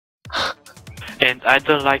and I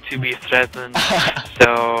don't like to be threatened,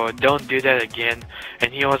 so don't do that again.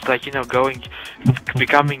 And he was like, you know,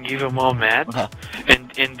 becoming even more mad,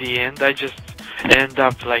 and in the end, I just end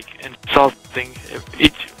up like insulting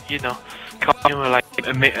each, you know, calling him like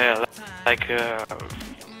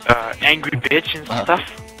angry bitch and stuff.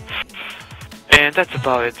 And that's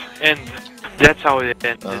about it. And that's how it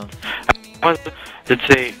ended. I was, let's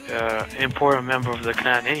say, an important member of the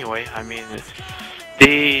clan anyway. I mean,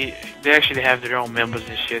 they actually have their own members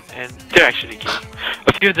and shit, and they're actually gay.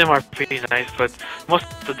 A few of them are pretty nice, but most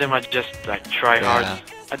of them are just like tryhards.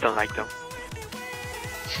 I don't like them.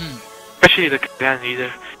 Especially the clan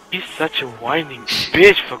leader. He's such a whining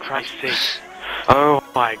bitch, for Christ's sake. Oh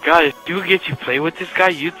my god, if you get to play with this guy,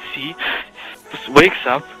 you'd see. Just wakes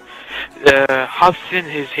up, hops in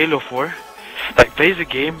his Halo 4, like plays a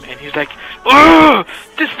game, and he's like, "Oh,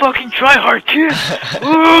 this fucking tryhard kid!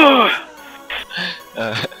 Oh!"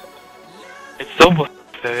 It's so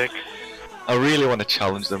pathetic. I really want to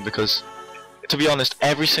challenge them because, to be honest,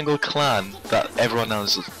 every single clan that everyone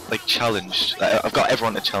has like challenged, like, I've got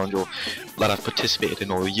everyone to challenge or that I've participated in,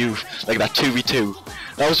 or you've like that 2v2.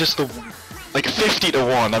 That was just the like 50 to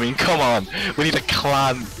 1. I mean, come on, we need a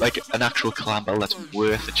clan, like an actual clan battle that's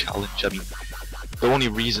worth a challenge. I mean, the only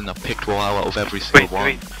reason I picked WoW out of every single one.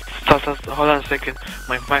 Wait, stop, hold on a second.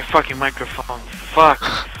 My fucking microphone. Fuck.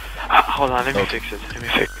 Hold on, let me fix it. Let me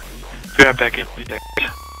fix it. Be right back in.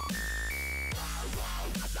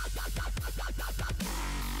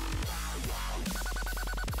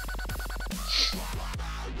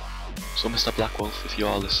 So, Mr. Black Wolf, if you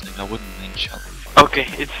are listening, I wouldn't mind challenge. Okay,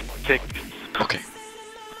 it's fixed. Okay.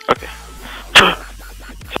 Okay.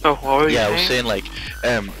 So, what were you saying? I was saying, like,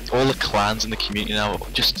 all the clans in the community now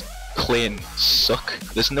just plain suck.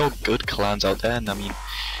 There's no good clans out there, and I mean,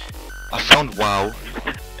 I found WoW,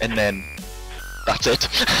 and then that's it.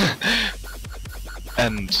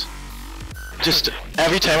 And just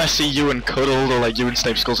every time I see you and Cuddled, or like you and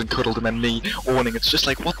Snipe Skulls and Cuddled, and then me owning, it's just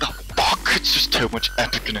like, what the fuck? It's just too much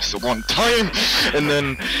epicness at one time, and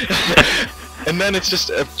then and then it's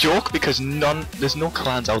just a joke because there's no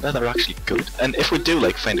clans out there that are actually good. And if we do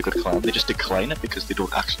like find a good clan, they just decline it because they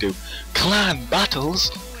don't actually do clan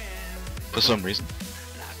battles for some reason.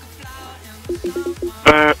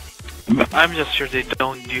 I'm just sure they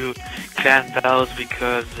don't do clan battles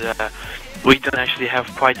because we don't actually have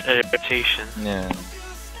quite a reputation. Yeah.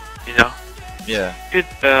 You know? Yeah.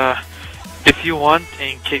 If you want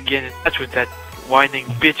and can get in touch with that whining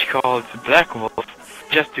bitch called Black Wolf,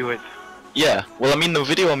 just do it. Yeah. Well, I mean, the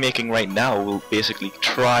video I'm making right now will basically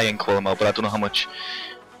try and call him out, but I don't know how much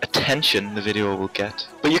attention the video will get.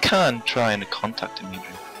 But you can try and contact him, maybe.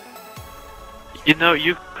 You know,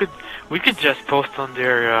 we could just post on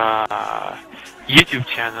their YouTube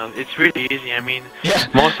channel. It's really easy. I mean,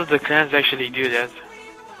 most of the clans actually do that.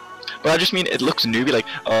 But I just mean, it looks newbie, like,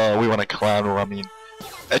 oh, we want a clan, or I mean,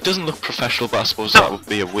 it doesn't look professional, but I suppose that would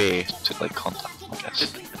be a way to like contact them, I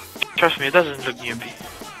guess. Trust me, it doesn't look newbie.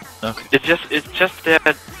 Okay. It's just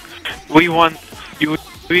that we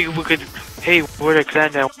could, hey, we're a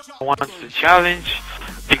clan that wants to challenge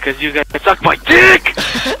because you guys suck my dick.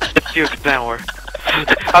 That's your clan war.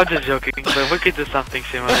 I'm just joking, but we could do something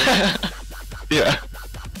similar. Yeah.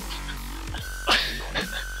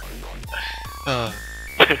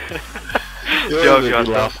 Joke yourself.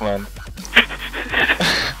 Laugh, man.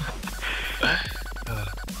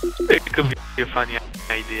 It could be a funny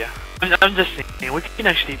idea. I'm just saying, we can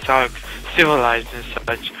actually talk civilized and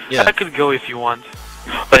such. Yeah. I could go if you want.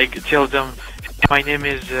 Like, tell them, my name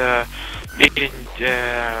is Agent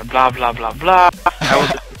blah blah blah blah. I was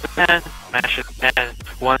a fan, Master Man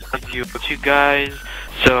wanted you guys,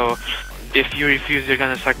 so if you refuse, you're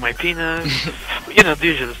gonna suck my penis. You know, the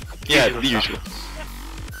usual. Yeah, the usual.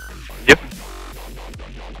 Yep.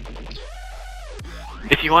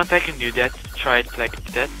 If you want, I can do that. Try it like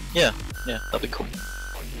that. Yeah, that'd be cool.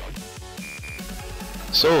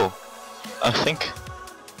 So, I think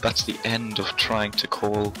that's the end of trying to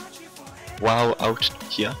call WoW out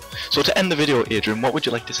here. So to end the video, Adrian, what would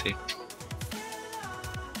you like to say?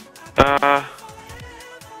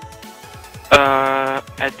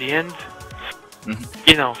 At the end,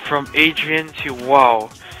 you know, from Adrian to WoW,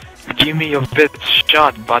 give me your best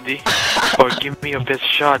shot, buddy. Or give me your best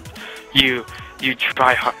shot, you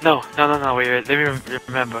try hard. No, wait, let me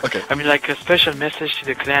remember. Okay. I mean, like a special message to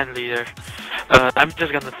the clan leader. I'm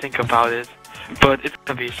just gonna think about it, but it's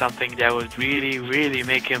gonna be something that would really, really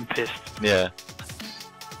make him pissed. Yeah.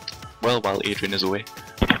 Well, while Adrian is away,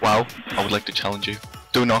 WoW, I would like to challenge you.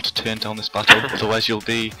 Do not turn down this battle, otherwise you'll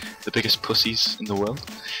be the biggest pussies in the world.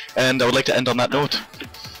 And I would like to end on that note.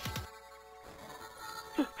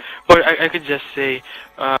 Or I could just say,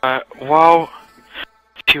 wow,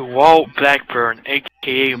 to Wow Blackburn,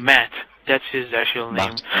 aka Matt. That's his actual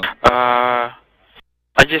name. Matt.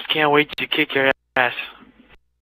 I just can't wait to kick your ass.